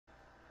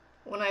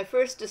When I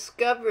first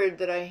discovered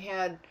that I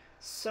had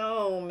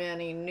so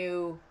many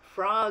new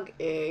frog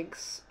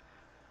eggs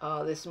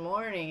this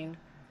morning,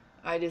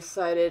 I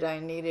decided I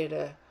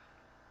needed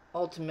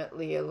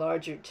ultimately a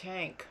larger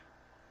tank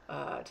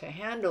to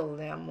handle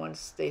them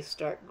once they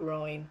start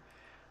growing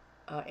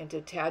into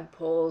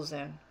tadpoles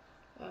and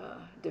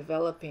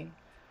developing,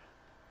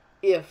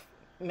 if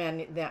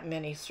that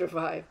many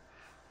survive.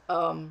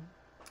 Um,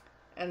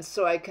 and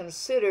so I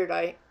considered,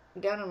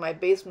 down in my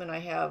basement I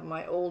have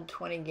my old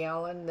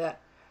 20-gallon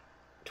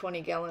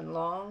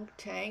long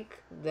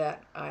tank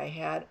that I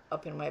had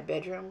up in my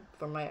bedroom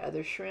for my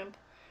other shrimp.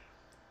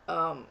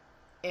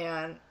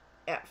 And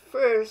at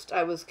first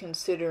I was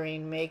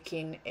considering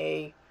making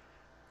a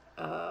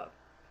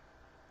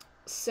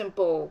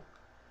simple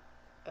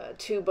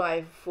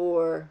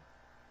 2x4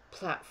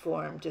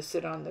 platform to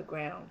sit on the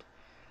ground,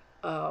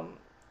 not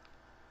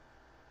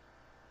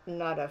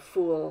a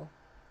full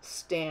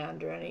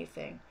stand or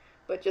anything,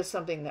 but just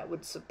something that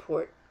would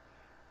support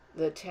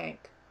the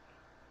tank.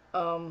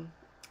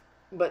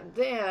 But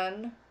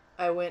then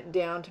I went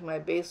down to my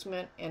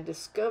basement and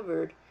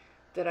discovered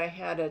that I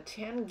had a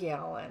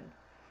 10-gallon.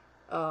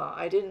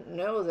 I didn't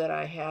know that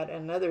I had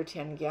another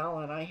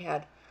 10-gallon. I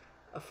had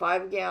a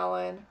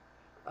 5-gallon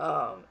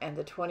and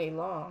the 20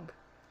 long.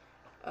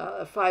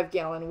 A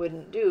 5-gallon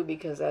wouldn't do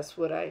because that's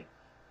what I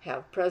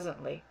have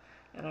presently,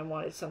 and I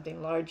wanted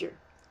something larger.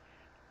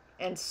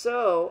 And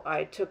so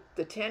I took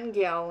the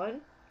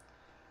 10-gallon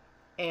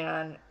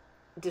and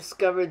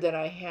discovered that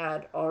I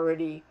had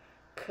already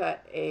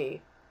cut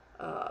a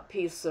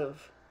piece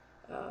of,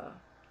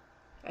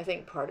 I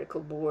think,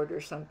 particle board or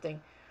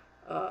something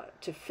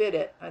to fit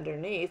it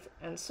underneath,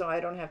 and so I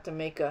don't have to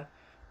make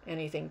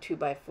anything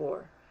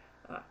 2x4.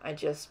 I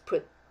just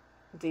put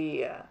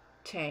the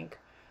tank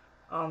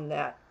on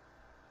that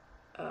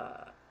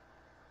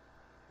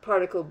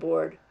particle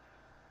board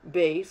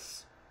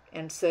base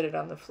and set it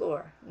on the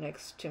floor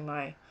next to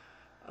my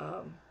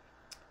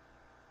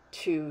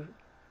two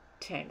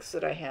tanks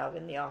that I have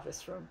in the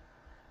office room.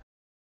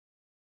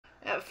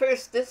 At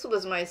first, this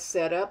was my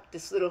setup,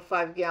 this little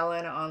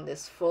 5-gallon on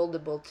this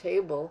foldable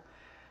table,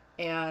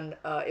 and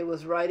it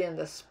was right in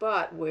the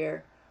spot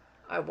where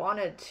I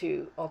wanted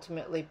to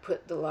ultimately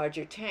put the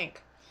larger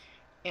tank.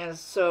 And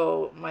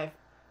so my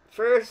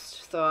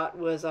first thought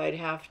was I'd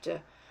have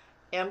to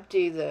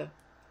empty the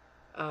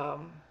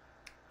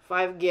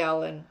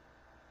 5-gallon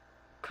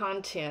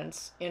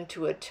contents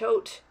into a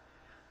tote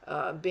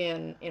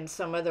bin in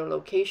some other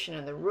location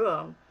in the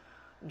room,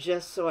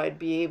 just so I'd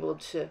be able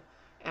to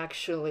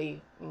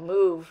actually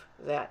move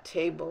that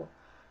table,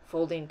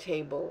 folding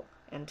table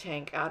and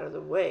tank out of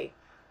the way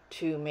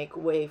to make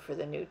way for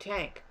the new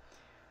tank.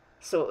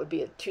 So it would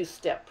be a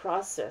two-step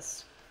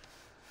process.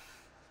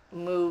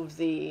 Move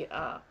the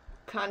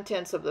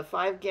contents of the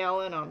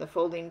 5-gallon on the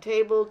folding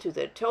table to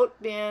the tote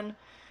bin,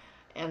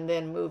 and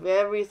then move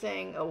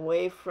everything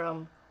away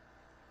from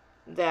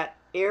that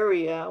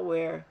area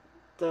where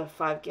the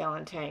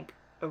 5-gallon tank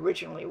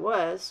originally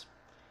was,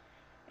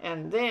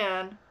 and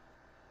then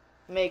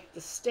make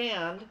the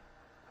stand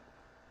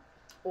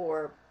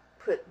or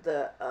put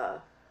the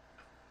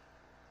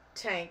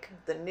tank,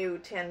 the new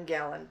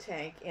 10-gallon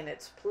tank, in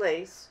its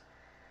place,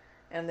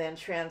 and then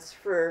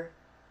transfer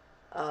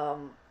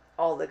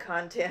all the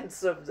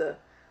contents of the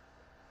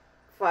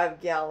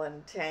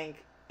 5-gallon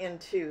tank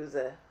into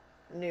the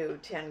new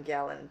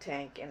 10-gallon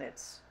tank in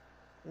its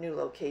new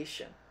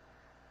location.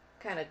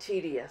 Kind of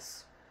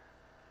tedious.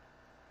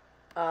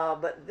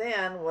 But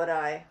then what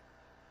I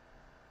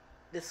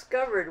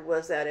discovered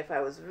was that if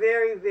I was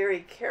very, very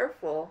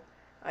careful,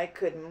 I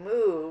could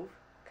move,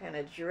 kind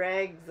of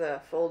drag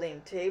the folding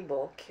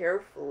table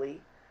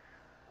carefully,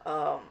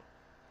 and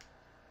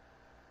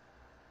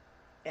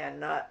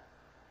not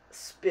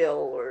spill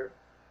or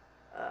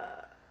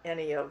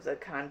any of the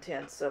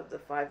contents of the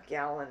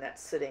 5-gallon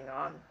that's sitting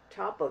on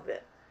top of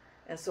it.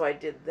 And so I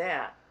did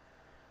that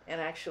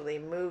and actually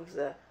moved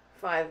the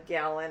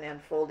 5-gallon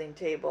and folding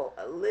table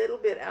a little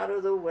bit out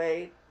of the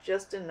way,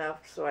 just enough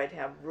so I'd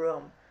have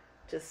room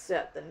to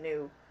set the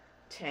new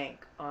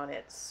tank on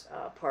its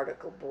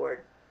particle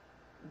board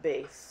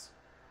base.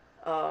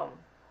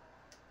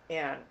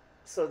 And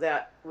so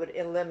that would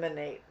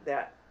eliminate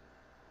that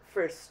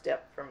first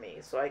step for me,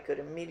 so I could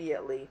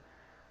immediately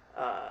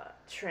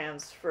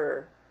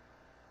transfer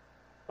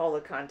all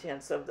the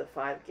contents of the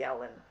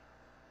 5-gallon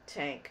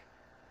tank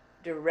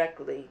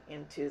directly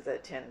into the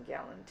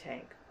 10-gallon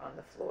tank on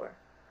the floor.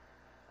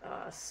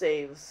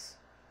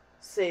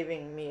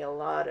 Saving me a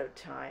lot of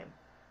time.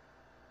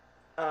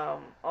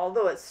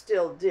 Although it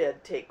still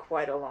did take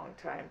quite a long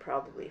time,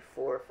 probably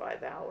 4 or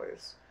 5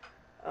 hours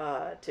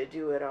to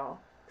do it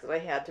all, because I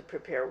had to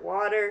prepare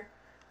water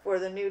for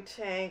the new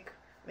tank,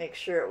 make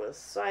sure it was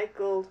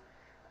cycled,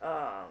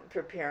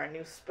 prepare a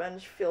new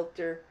sponge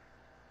filter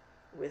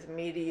with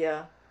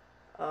media,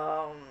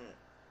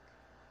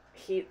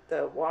 heat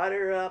the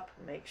water up,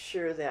 make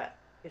sure that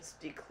it's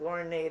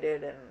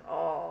dechlorinated, and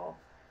all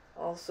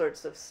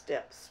sorts of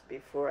steps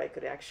before I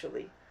could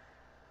actually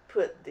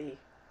put the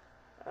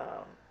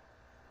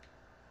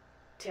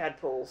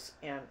tadpoles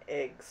and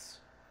eggs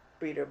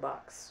breeder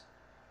box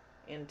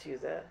into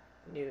the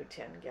new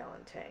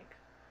 10-gallon tank.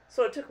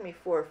 So it took me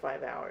 4 or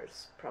 5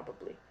 hours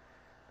probably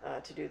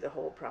to do the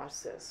whole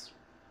process.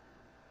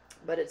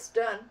 But it's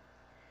done,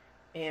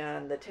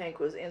 and the tank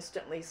was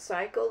instantly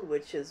cycled,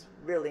 which is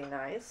really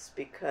nice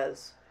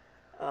because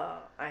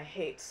I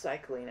hate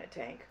cycling a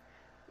tank.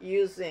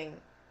 Using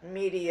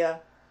media,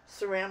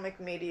 ceramic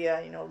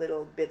media, you know,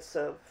 little bits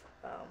of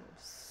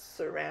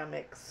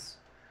ceramics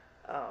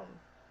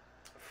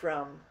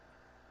from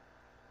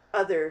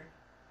other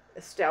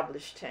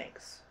established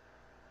tanks.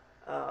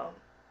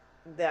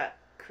 That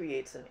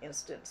creates an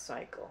instant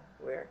cycle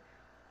where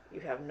you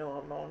have no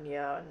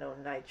ammonia, no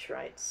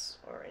nitrites,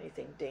 or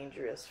anything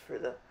dangerous for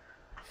the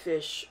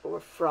fish or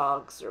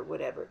frogs or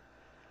whatever.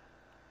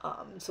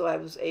 So I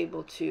was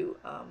able to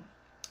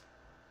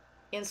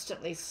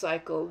instantly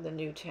cycle the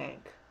new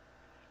tank,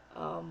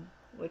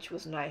 which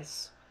was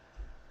nice.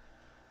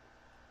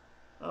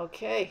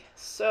 Okay,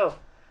 so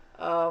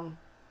I'll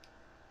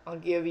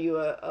give you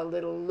a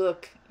little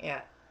look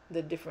at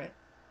the different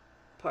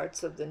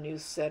parts of the new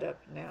setup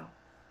now.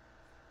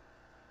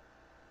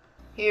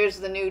 Here's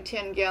the new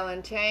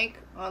 10-gallon tank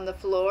on the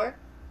floor,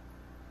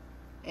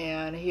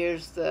 and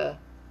here's the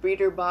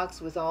breeder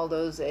box with all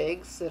those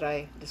eggs that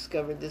I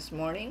discovered this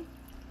morning,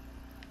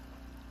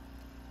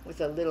 with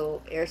a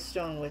little air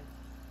stone with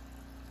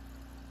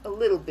a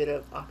little bit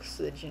of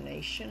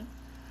oxygenation.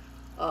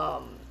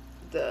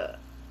 The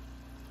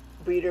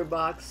breeder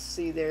box,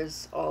 see,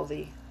 there's all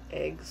the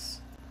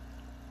eggs.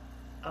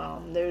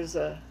 There's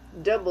a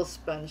double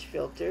sponge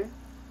filter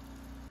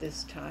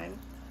this time,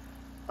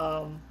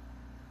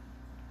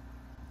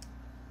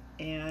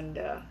 and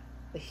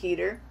the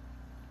heater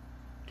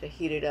to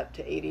heat it up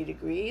to 80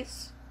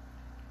 degrees.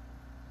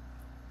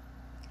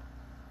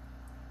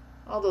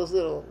 All those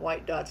little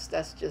white dots,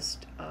 that's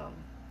just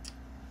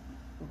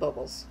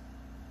bubbles.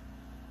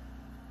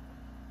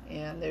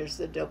 And there's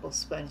the double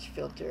sponge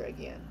filter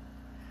again.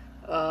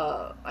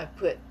 I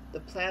put the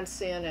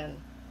plants in,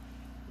 and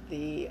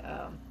the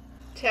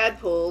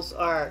tadpoles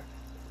are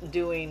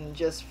doing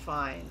just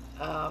fine.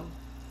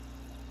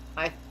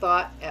 I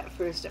thought at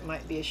first it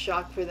might be a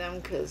shock for them,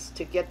 because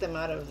to get them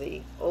out of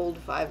the old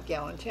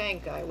 5-gallon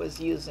tank I was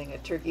using a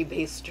turkey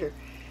baster,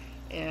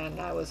 and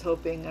I was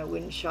hoping I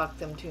wouldn't shock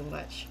them too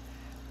much.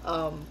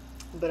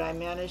 But I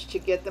managed to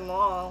get them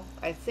all.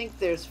 I think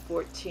there's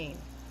 14.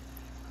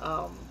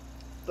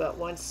 But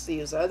once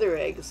these other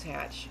eggs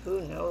hatch,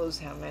 who knows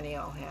how many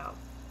I'll have.